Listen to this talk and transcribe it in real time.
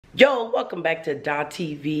Yo, welcome back to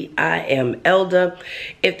 .TV. I am Elda.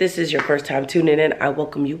 If this is your first time tuning in, I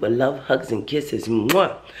welcome you with love, hugs, and kisses.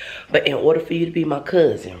 Mwah. But in order for you to be my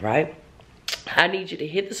cousin, right? I need you to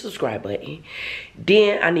hit the subscribe button.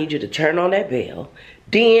 Then I need you to turn on that bell.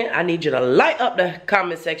 Then I need you to light up the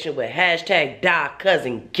comment section with hashtag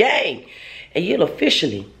 #DieCousinGang. And you'll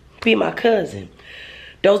officially be my cousin.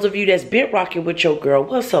 Those of you that's been rocking with your girl,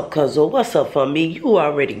 what's up, cousin? What's up for me? You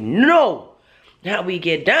already know how we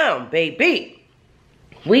get down, baby.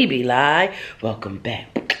 We be live. Welcome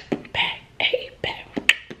back.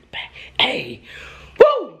 Hey.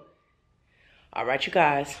 Woo! All right, you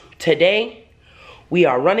guys. Today, we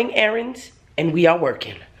are running errands and we are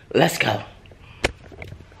working. Let's go.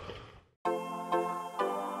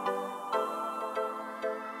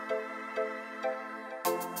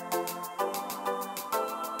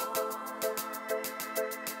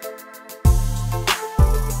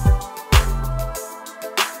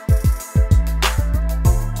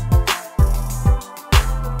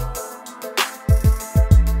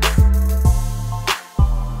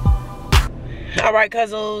 All right,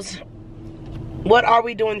 cousins, what are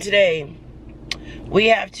we doing today? We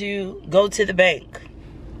have to go to the bank,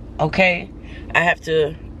 okay? I have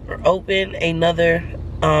to open another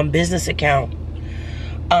business account.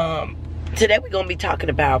 Today we're going to be talking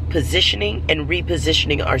about positioning and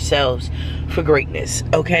repositioning ourselves for greatness,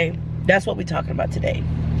 okay? That's what we're talking about today.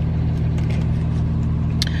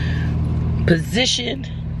 Position.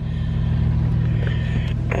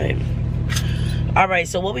 All right,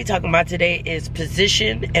 so what we're talking about today is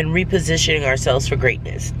position and repositioning ourselves for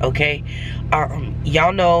greatness, okay?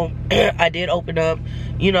 Y'all know I did open up,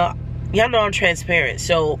 you know, y'all know I'm transparent.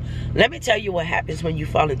 So let me tell you what happens when you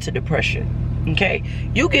fall into depression, okay?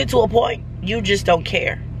 You get to a point, you just don't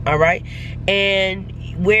care, all right? And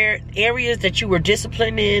where areas that you were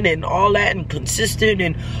disciplined in and all that and consistent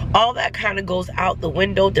and all that kind of goes out the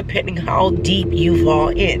window depending how deep you fall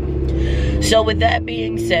in. So with that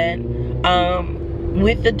being said,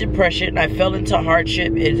 with the depression, I fell into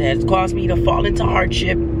hardship. It has caused me to fall into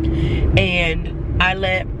hardship, and I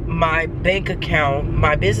let my bank account,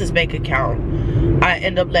 my business bank account, I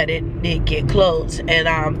end up letting it get closed, and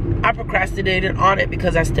I procrastinated on it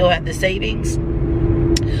because I still had the savings.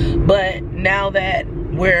 But now that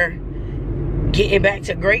we're getting back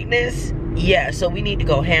to greatness, yeah, so we need to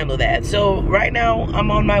go handle that. So right now I'm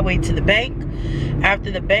on my way to the bank.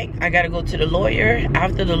 After the bank, I gotta go to the lawyer.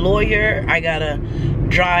 After the lawyer, I gotta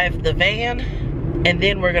drive the van, and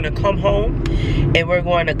then we're gonna come home and we're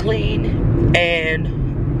going to clean and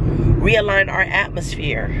realign our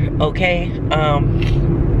atmosphere, okay?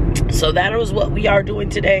 So that is what we are doing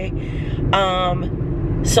today.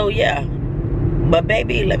 So yeah, but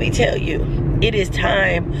baby, let me tell you, it is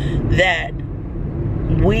time that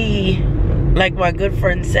we, like my good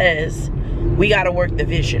friend says, we gotta work the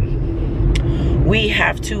vision. We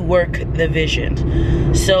have to work the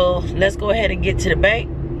vision. So let's go ahead and get to the bank.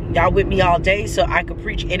 Y'all with me all day so I could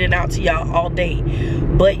preach in and out to y'all all day.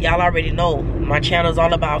 But y'all already know my channel is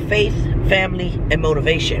all about faith, family, and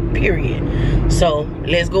motivation, period. So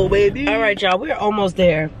let's go, baby. All right, y'all, we're almost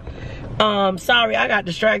there. Sorry, I got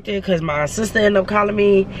distracted because my sister ended up calling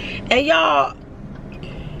me. And y'all,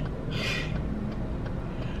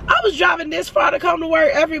 I was driving this far to come to work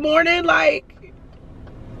every morning. Like,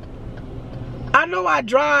 I know I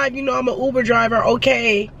drive, you know, I'm an Uber driver,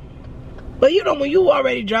 okay. But you know, when you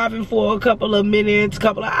already driving for a couple of minutes,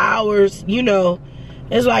 couple of hours, you know,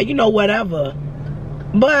 it's like, you know, whatever.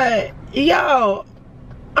 But, yo,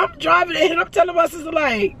 I'm driving it and I'm telling my sister,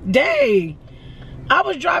 like, dang, I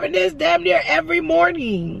was driving this damn near every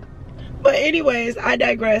morning. But anyways, I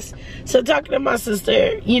digress. So talking to my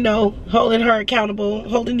sister, you know, holding her accountable,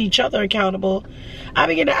 holding each other accountable, I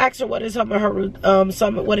began to ask her what is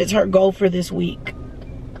what is her goal for this week.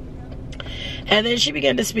 And then she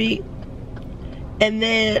began to speak. And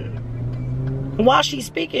then while she's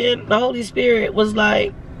speaking, the Holy Spirit was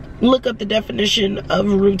like, look up the definition of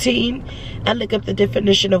routine and look up the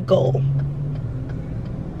definition of goal.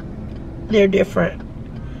 They're different.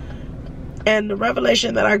 And the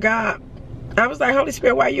revelation that I got, I was like, Holy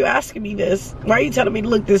Spirit, why are you asking me this? Why are you telling me to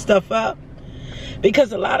look this stuff up?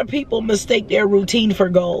 Because a lot of people mistake their routine for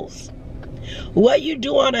goals. What you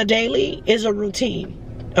do on a daily is a routine.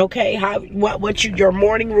 Okay, your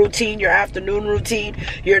morning routine, your afternoon routine,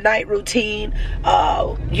 your night routine,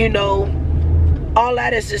 you know, all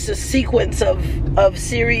that is just a sequence of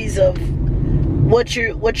series of what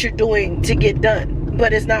you're doing to get done,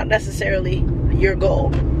 but it's not necessarily your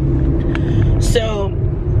goal. So,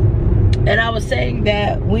 and I was saying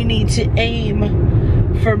that we need to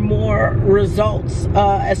aim for more results,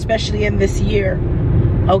 especially in this year.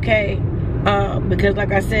 okay? Because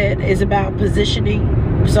like I said, it's about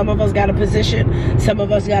positioning. Some of us got to position, some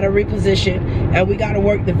of us got to reposition, and we got to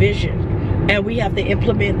work the vision. And we have to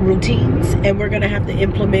implement routines, and we're gonna have to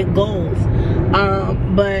implement goals.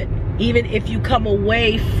 But even if you come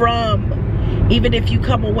away from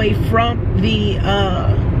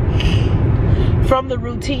the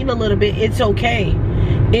routine a little bit, it's okay.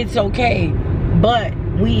 It's okay. But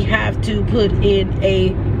we have to put in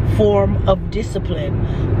a form of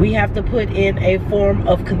discipline. We have to put in a form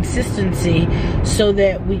of consistency so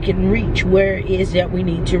that we can reach where it is that we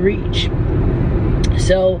need to reach.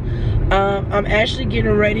 So I'm actually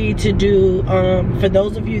getting ready to do, for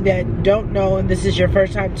those of you that don't know, and this is your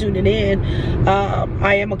first time tuning in,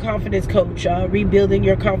 I am a confidence coach, rebuilding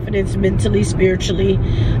your confidence mentally, spiritually,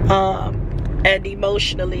 and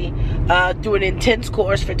emotionally, through an intense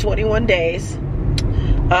course for 21 days.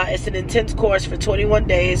 It's an intense course for 21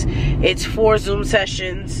 days. It's 4 Zoom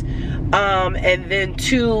sessions, and then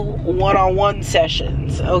 2 one-on-one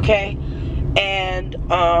sessions, okay? And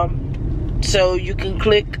so you can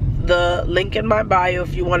click the link in my bio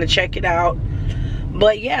if you want to check it out.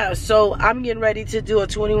 But yeah, so I'm getting ready to do a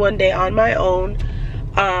 21-day on my own,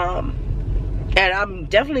 and I'm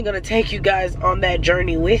definitely going to take you guys on that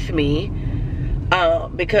journey with me,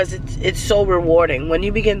 because it's so rewarding when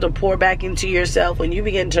you begin to pour back into yourself, when you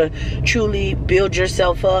begin to truly build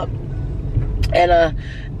yourself up,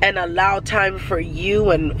 and allow time for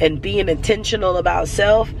you, and being intentional about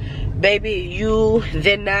self. Baby, you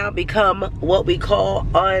then now become what we call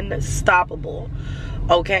unstoppable,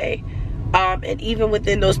 okay? And even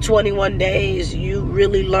within those 21 days, you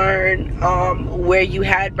really learn where you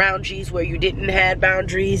had boundaries, where you didn't have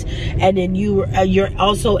boundaries, and then you're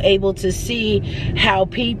also able to see how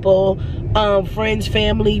people, friends,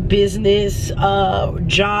 family, business,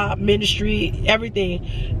 job, ministry, everything,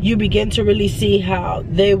 you begin to really see how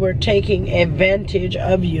they were taking advantage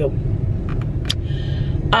of you.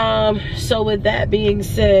 So with that being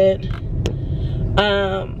said,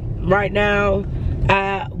 right now,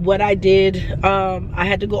 what I did, I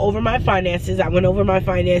had to go over my finances. I went over my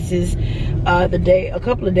finances a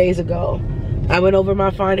couple of days ago. I went over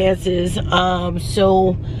my finances.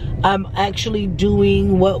 So I'm actually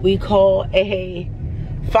doing what we call a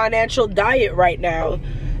financial diet right now.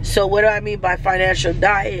 So what do I mean by financial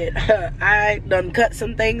diet? I done cut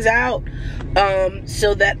some things out,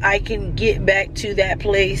 so that I can get back to that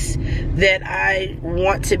place that I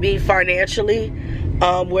want to be financially,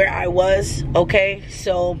 where I was, okay?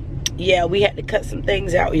 So yeah, we had to cut some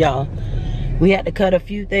things out, y'all. We had to cut a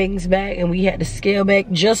few things back, and we had to scale back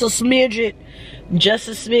just a smidget,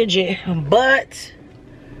 but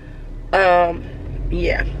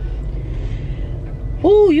yeah.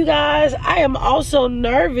 Ooh, you guys, I am also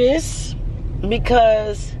nervous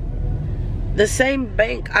because the same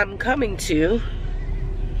bank I'm coming to,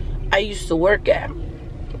 I used to work at.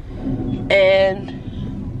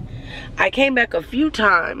 And I came back a few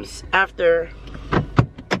times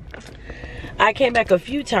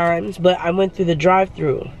but I went through the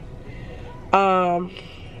drive-thru. And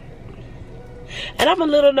I'm a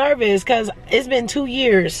little nervous because it's been 2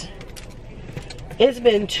 years. It's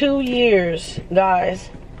been 2 years, guys,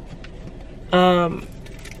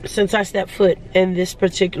 since I stepped foot in this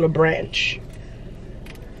particular branch.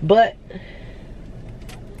 But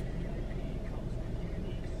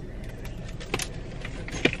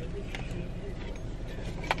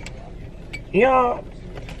y'all,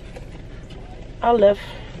 I left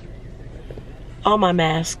all my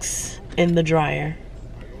masks in the dryer.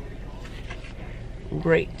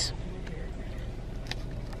 Great.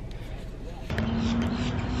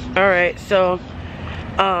 All right, so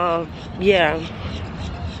yeah,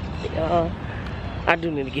 I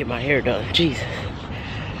do need to get my hair done. Jesus.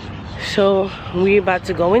 So we about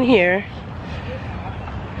to go in here.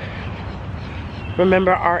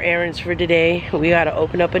 Remember our errands for today. We got to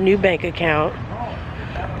open up a new bank account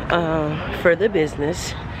for the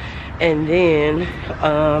business, and then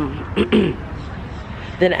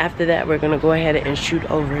then after that we're gonna go ahead and shoot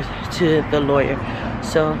over to the lawyer.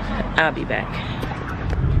 So I'll be back.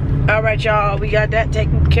 All right, y'all, we got that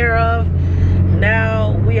taken care of.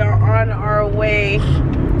 Now we are on our way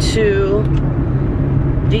to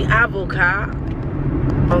the avocat,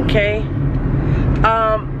 okay?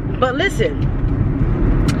 But listen,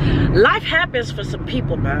 life happens for some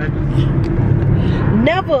people, man.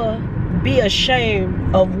 Never be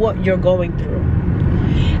ashamed of what you're going through.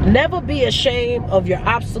 Never be ashamed of your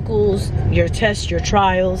obstacles, your tests, your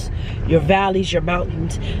trials, your valleys, your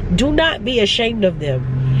mountains. Do not be ashamed of them.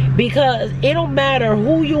 Because it don't matter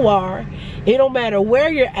who you are, It don't matter where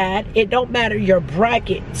you're at. It don't matter your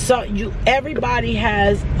bracket. So everybody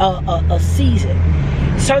has a season.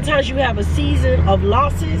 Sometimes you have a season of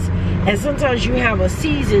losses, and sometimes you have a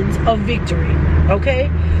seasons of victory. Okay?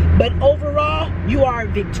 But overall, you are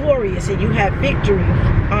victorious and you have victory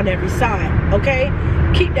on every side. Okay?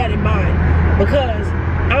 Keep that in mind, because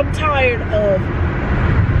I'm tired of,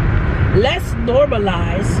 let's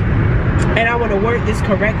normalize, and I want to word this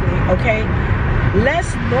correctly, okay? Let's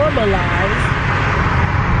normalize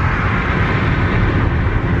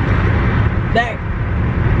that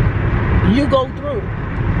you go through.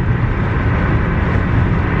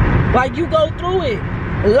 Like, you go through it.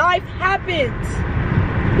 Life happens.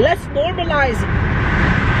 Let's normalize it.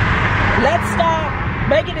 Let's stop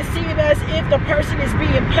making it seem as if the person is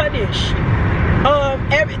being punished.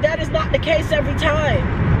 That is not the case every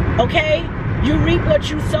time. Okay? You reap what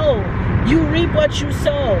you sow. You reap what you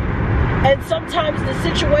sow. And sometimes the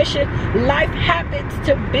situation, life happens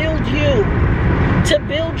to build you.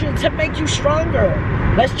 To make you stronger.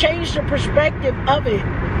 Let's change the perspective of it.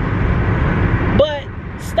 But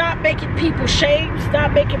stop making people shame.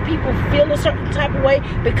 Stop making people feel a certain type of way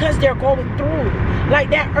because they're going through. Like,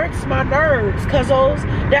 that irks my nerves, cuzzos.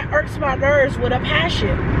 That irks my nerves with a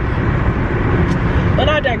passion. But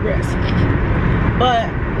I digress. But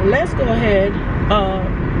let's go ahead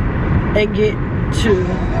and get to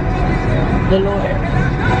the lawyer.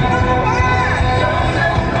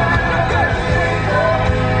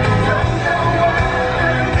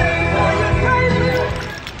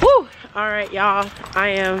 Woo! Alright, y'all. I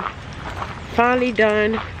am finally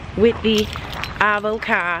done with the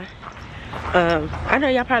avocado. I know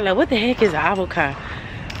y'all probably like, what the heck is an avocado?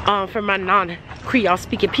 For my non-Creole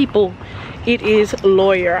speaking people, it is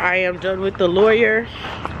lawyer. I am done with the lawyer.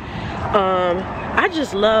 I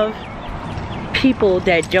just love people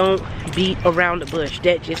that don't beat around the bush,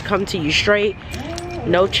 that just come to you straight,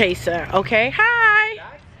 no chaser. Okay, hi.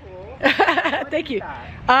 That's cool. Thank you.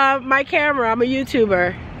 My camera, I'm a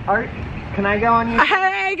YouTuber. Can I go on YouTube?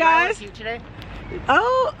 Hey guys. Can I today?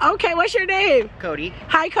 Oh, okay, what's your name? Cody.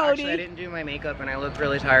 Hi, Cody. Actually, I didn't do my makeup and I look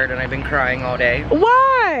really tired and I've been crying all day.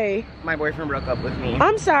 Why? My boyfriend broke up with me.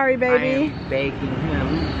 I'm sorry, baby. I am begging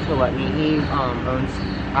him to let me. He owns.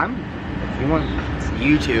 If you want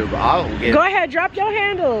YouTube, I'll get. Go ahead, drop your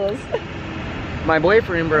handles. My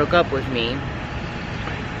boyfriend broke up with me.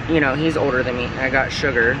 You know, he's older than me. I got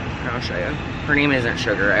Sugar. I'll show you. Her name isn't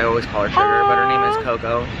Sugar. I always call her Sugar, but her name is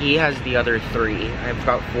Coco. He has the other 3. I've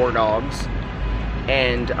got 4 dogs.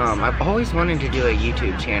 And I've always wanted to do a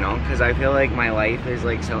YouTube channel because I feel like my life is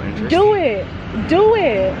like so interesting. Do it. Do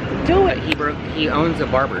it. Do it. He owns a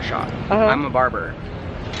barber shop. I'm a barber.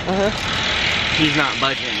 He's not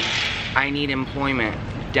budging. I need employment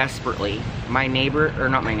desperately. My neighbor, or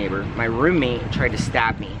not my neighbor, my roommate tried to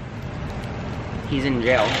stab me. He's in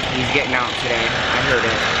jail. He's getting out today. I heard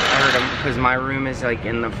it. I heard him because my room is like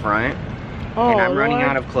in the front. Oh, and I'm running Lord.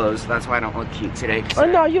 out of clothes. That's why I don't look cute today. Oh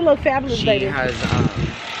no, you look fabulous, she baby. has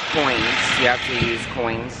coins. You have to use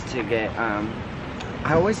coins to get.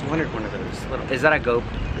 I always wanted one of those little. Is that a Go?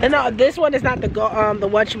 No, this one is not the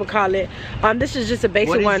whatchamacallit. This is just a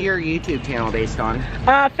basic one. What is your YouTube channel based on?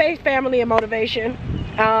 Faith, family, and motivation.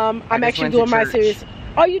 I'm actually doing my series.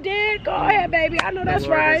 Oh, you did? Go ahead, baby. I know that's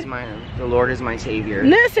right. The Lord is my savior.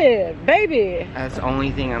 Listen, baby. That's the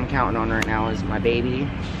only thing I'm counting on right now is my baby,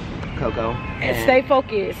 Coco. And stay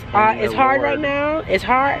focused. It's hard right now. It's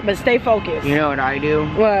hard, but stay focused. You know what I do?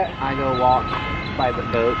 What? I go walk by the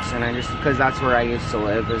boats, and I just, because that's where I used to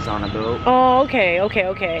live, is on a boat. Oh, okay, okay,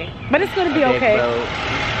 okay. But it's gonna be okay. Boat.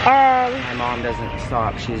 My mom doesn't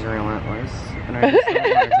stop. She's relentless, and I just don't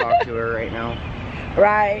want to talk to her right now.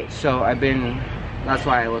 Right. So I've been. That's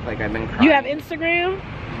why I look like I've been crying. You have Instagram?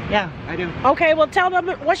 Yeah, I do. Okay, well tell them,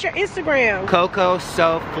 what's your Instagram? Coco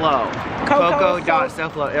SoFlo.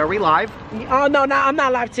 Coco.SoFlo. Are we live? Oh no, I'm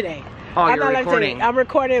not live today. Oh, I'm you're not recording. Live today. I'm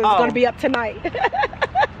recording. It's gonna be up tonight.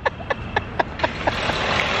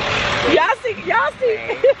 Y'all see.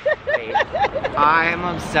 Wait. I'm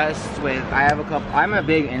obsessed with. I'm a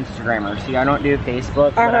big Instagrammer. See, I don't do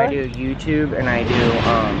Facebook, but I do YouTube and I do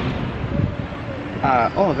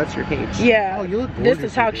oh, that's your page. Yeah. Oh, you look gorgeous.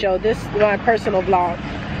 This is talk show. This is my personal vlog.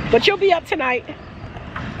 But you'll be up tonight.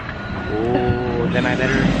 Oh, then I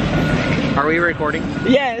better. Are we recording?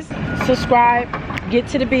 Yes. Subscribe. Get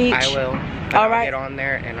to the beach. I will. All right. I'll get on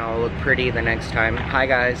there and I'll look pretty the next time. Hi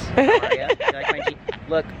guys. How are ya? You like my jeans?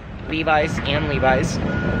 Look, Levi's and Levi's.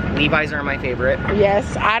 Levi's are my favorite.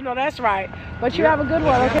 Yes, I know that's right. But you have a good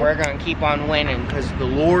one, okay? We're gonna keep on winning because the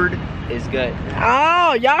Lord is good.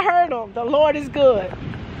 Oh, y'all heard him. The Lord is good.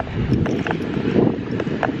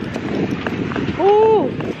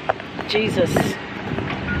 Ooh. Jesus.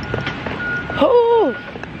 Oh,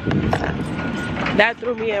 that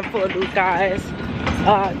threw me in for a loop, guys.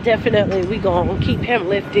 Definitely we gonna keep him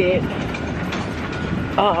lifted.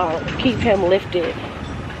 Keep him lifted.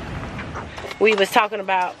 We was talking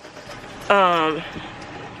about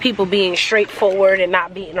people being straightforward and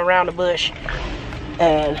not beating around the bush,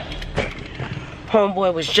 and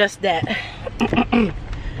homeboy was just that.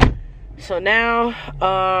 So now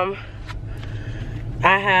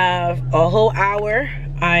I have a whole hour.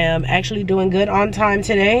 I am actually doing good on time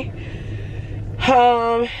today.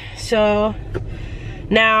 So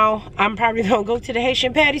now I'm probably gonna go to the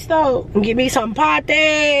Haitian patty store and get me some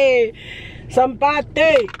pate,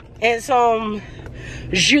 and some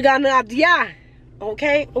juganadia.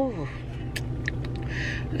 Okay. Ooh.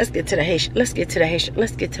 Let's get to the Haitian. Let's get to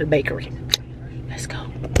the bakery. Let's go.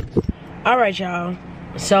 All right, y'all.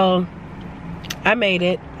 So I made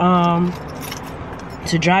it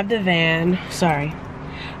to drive the van. Sorry,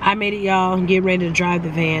 I made it, y'all. Get ready to drive the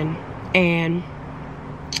van, and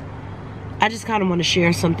I just kind of want to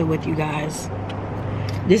share something with you guys.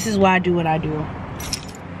 This is why I do what I do,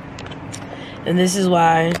 and this is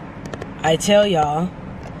why I tell y'all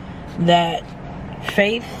that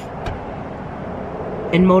faith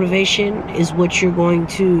and motivation is what you're going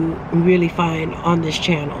to really find on this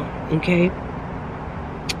channel. Okay,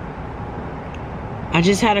 I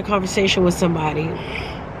just had a conversation with somebody,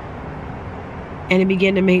 and it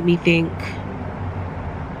began to make me think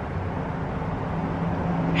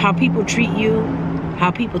how people treat you, how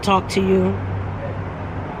people talk to you,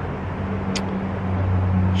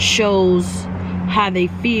 shows how they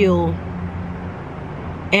feel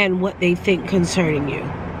and what they think concerning you,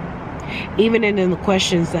 even in the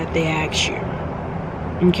questions that they ask you.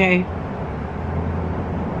 Okay?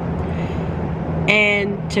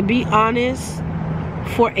 And to be honest,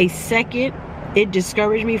 for a second, it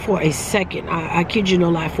discouraged me. For a second, I kid you no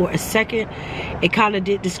lie, for a second it kind of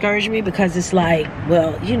did discourage me, because it's like,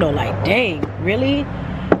 well, you know, like, dang, really,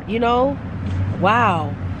 you know,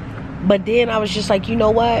 wow. But then I was just like, you know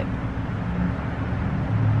what,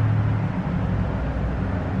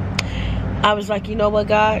 I was like, you know what,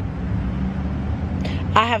 God,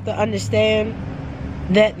 I have to understand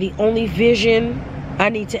that the only vision I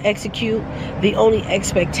need to execute, the only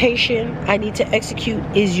expectation I need to execute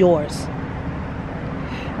is yours.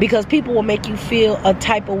 Because people will make you feel a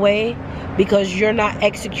type of way because you're not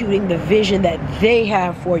executing the vision that they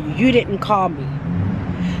have for you. You didn't call me.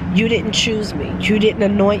 You didn't choose me. You didn't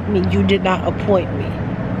anoint me. You did not appoint me.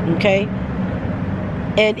 Okay?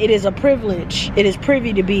 And it is a privilege. It is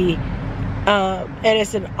privy to be, and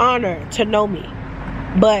it's an honor to know me.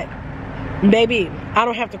 But, baby, I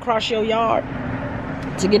don't have to cross your yard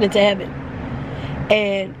to get into heaven.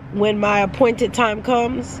 And when my appointed time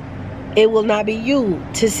comes, it will not be you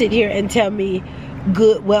to sit here and tell me,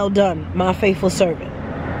 good, well done, my faithful servant.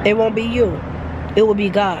 It won't be you. It will be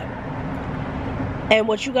God. And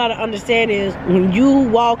what you got to understand is, when you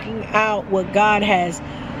walking out what God has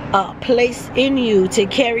placed in you to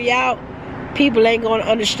carry out, people ain't going to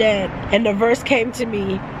understand. And the verse came to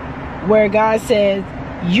me where God says,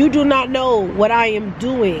 you do not know what I am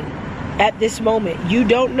doing at this moment. You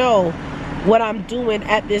don't know what I'm doing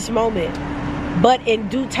at this moment. But in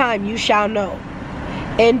due time you shall know.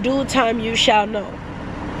 In due time you shall know.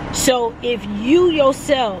 So if you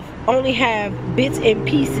yourself only have bits and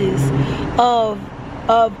pieces of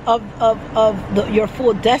your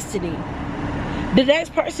full destiny, the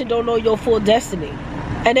next person don't know your full destiny,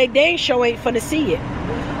 and they dang sure ain't finna see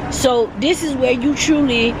it. So this is where you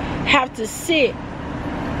truly have to sit.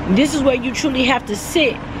 This is where you truly have to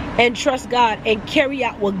sit and trust God and carry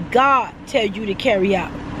out what God tell you to carry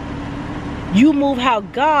out. You move how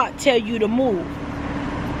God tell you to move.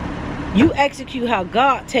 You execute how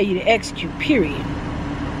God tell you to execute, period.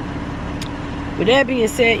 With that being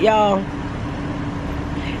said, y'all,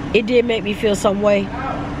 it did make me feel some way.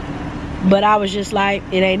 But I was just like,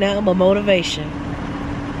 it ain't nothing but motivation.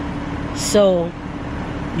 So,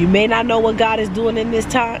 you may not know what God is doing in this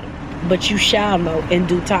time, but you shall know in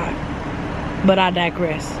due time. But I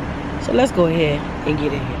digress. So let's go ahead and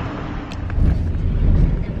get in here.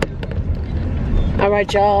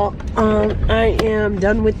 Alright, y'all, I am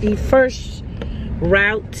done with the first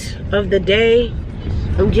route of the day.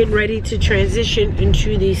 I'm getting ready to transition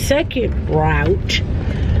into the second route.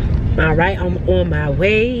 Alright, I'm on my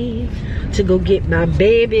way to go get my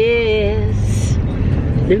babies.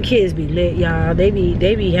 Them kids be lit, y'all. They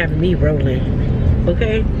be having me rolling.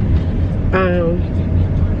 Okay?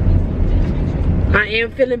 I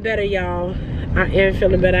am feeling better, y'all. I am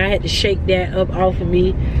feeling better. I had to shake that up off of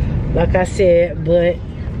me, like I said, but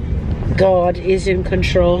God is in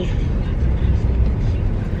control.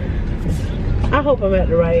 I hope I'm at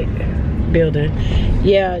the right building.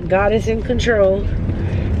 Yeah, God is in control.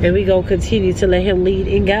 And we gonna continue to let him lead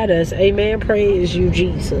and guide us. Amen. Praise you,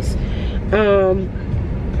 Jesus.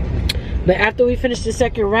 But after we finish the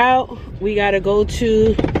second route, we gotta go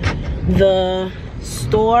to the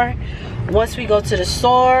store. Once we go to the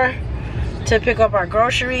store to pick up our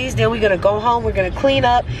groceries, then we're gonna go home, we're gonna clean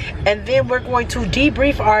up, and then we're going to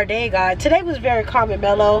debrief our day, guys. Today was very calm and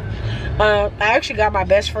mellow. I actually got my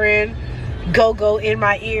best friend Go in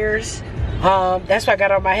my ears. That's why I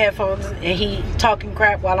got on my headphones, and he talking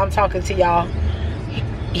crap while I'm talking to y'all.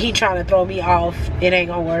 He trying to throw me off. It ain't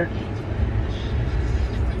gonna work.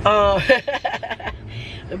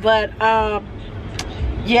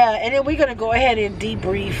 Yeah, and then we're gonna go ahead and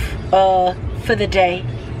debrief for the day.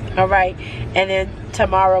 All right, and then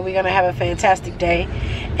tomorrow we're gonna have a fantastic day,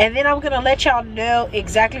 and then I'm gonna let y'all know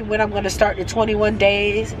exactly when I'm gonna start the 21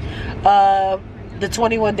 days, the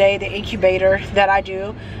 21 day, the incubator that I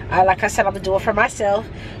do. Like I said, I'm gonna do it for myself.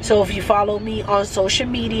 So if you follow me on social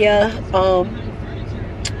media,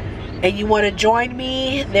 and you want to join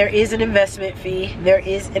me, there is an investment fee.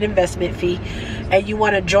 And you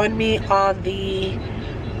want to join me on the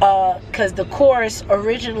because the course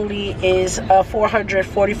originally is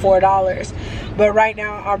 $444, but right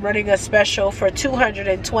now I'm running a special for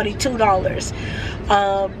 $222,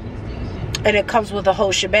 and it comes with a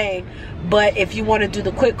whole shebang. But if you want to do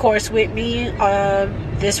the quick course with me,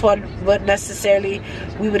 this one would necessarily,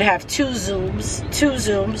 we would have two zooms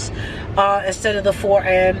instead of the 4,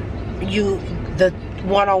 and the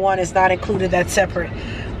one-on-one is not included, that's separate.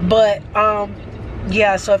 But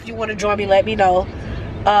yeah, so if you want to join me, let me know.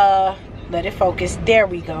 Let it focus. There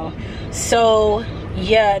we go. So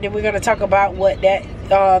yeah, then we're gonna talk about what that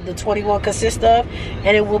the 21 consists of,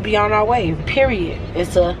 and it will be on our way, period.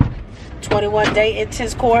 It's a 21 day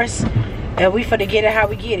intense course, and we finna get it how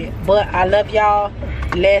we get it. But I love y'all.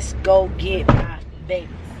 Let's go get my babies.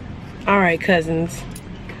 All right, cousins,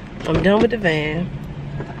 I'm done with the van.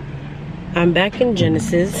 I'm back in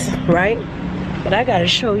Genesis, right? But I gotta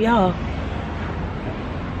show y'all.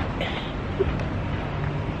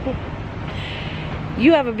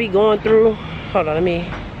 You ever be going through, hold on, let me.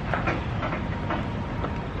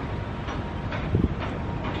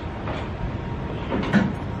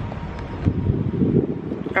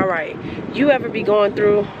 All right, you ever be going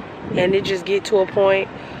through and it just get to a point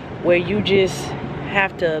where you just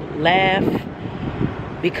have to laugh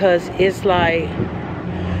because it's like,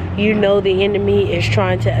 you know, the enemy is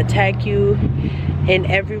trying to attack you in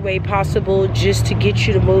every way possible just to get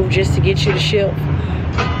you to move, just to get you to shift.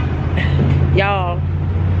 Y'all,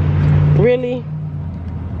 really?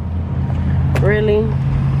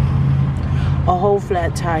 A whole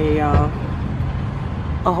flat tire, y'all.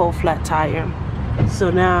 A whole flat tire.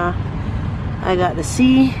 So now I got the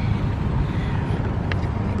C.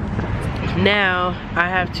 Now I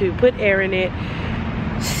have to put air in it,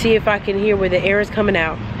 see if I can hear where the air is coming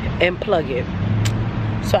out, and plug it.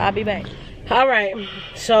 So I'll be back. All right,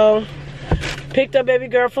 so picked up baby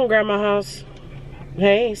girl from grandma's house.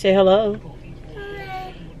 Hey, say hello.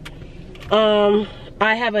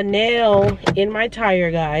 I have a nail in my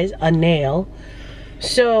tire, guys, a nail.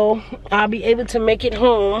 So I'll be able to make it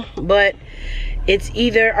home, but it's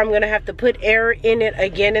either I'm gonna have to put air in it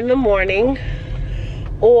again in the morning,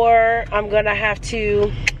 or I'm gonna have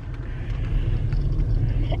to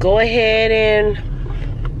go ahead and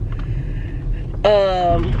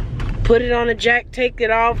put it on a jack, take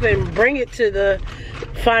it off, and bring it to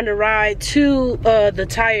find a ride to the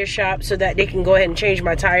tire shop so that they can go ahead and change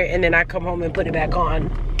my tire, and then I come home and put it back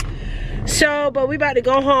on. So, but we about to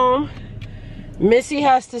go home. Missy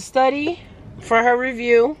has to study for her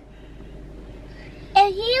review.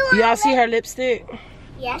 If y'all see her lipstick?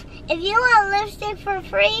 Yes. If you want lipstick for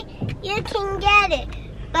free, you can get it.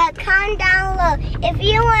 But comment down below. If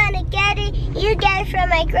you want to get it, you get it from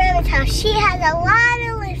my grandma's house. She has a lot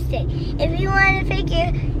of lipstick. If you want to pick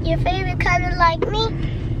your favorite color like me,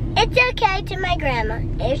 it's okay to my grandma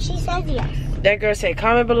if she says yes. That girl said,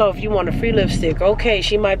 comment below if you want a free lipstick. Okay,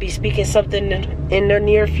 she might be speaking something in the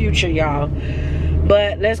near future, y'all.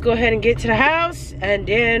 But let's go ahead and get to the house, and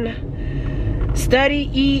then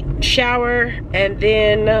study, eat, shower, and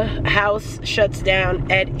then house shuts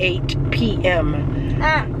down at 8 p.m.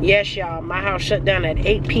 Yes, y'all, my house shut down at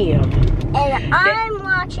 8 p.m. And I'm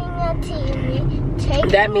watching the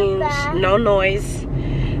TV. That means no noise.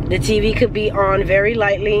 The TV could be on very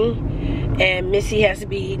lightly, and Missy has to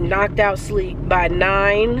be knocked out sleep by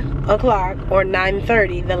 9 o'clock or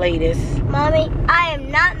 9:30, the latest. Mommy, I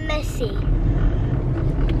am not Missy.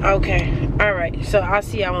 Okay, all right. So I'll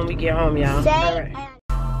see y'all when we get home, y'all. All right.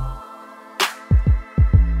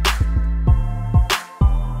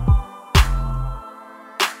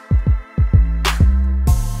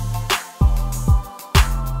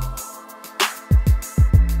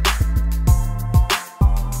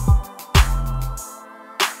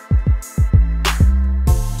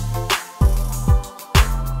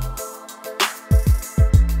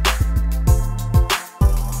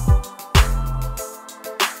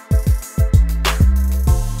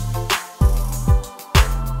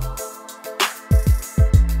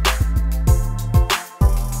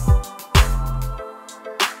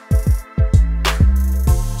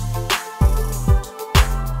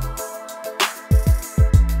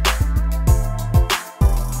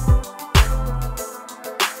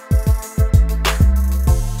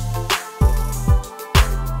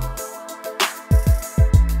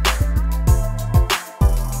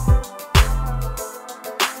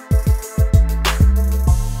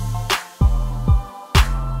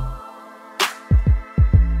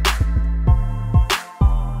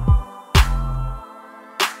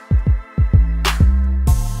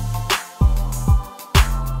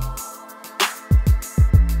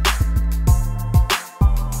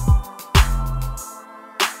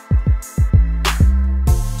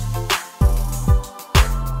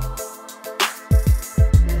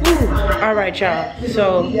 All right, y'all.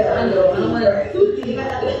 So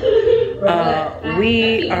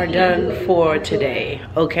we are done for today.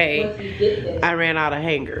 Okay, I ran out of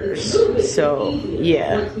hangers, so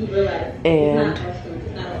yeah. And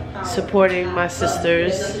supporting my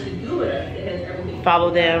sisters.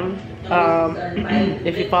 Follow them.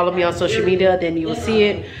 If you follow me on social media, then you will see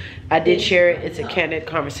it. I did share it. It's a candid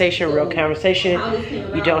conversation, real conversation.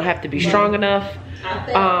 You don't have to be strong enough.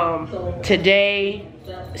 Today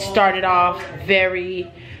started off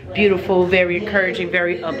very beautiful, very encouraging,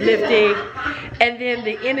 very uplifting. And then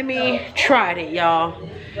the enemy tried it, y'all.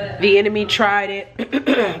 The enemy tried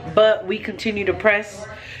it, but we continue to press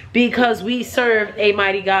because we serve a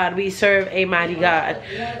mighty God. We serve a mighty God.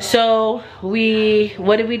 So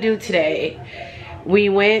what did we do today? We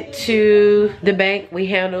went to the bank. We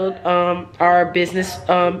handled our business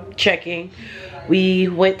checking. We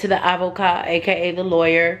went to the avocat, aka the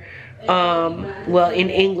lawyer. Well, in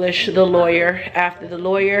English, the lawyer. After the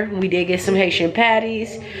lawyer, we did get some Haitian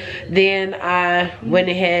patties. Then I went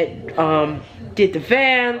ahead, did the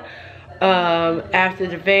van. After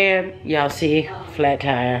the van, y'all see, flat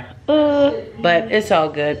tire. But it's all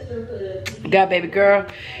good. Got baby girl,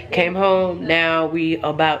 came home. Now we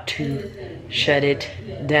about to shut it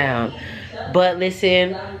down. But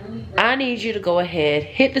listen, I need you to go ahead,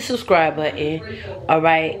 hit the subscribe button. All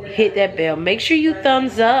right, hit that bell. Make sure you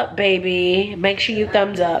thumbs up, baby. Make sure you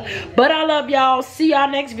thumbs up. But I love y'all. See y'all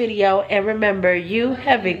next video. And remember, you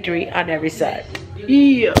have victory on every side.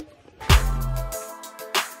 Yeah.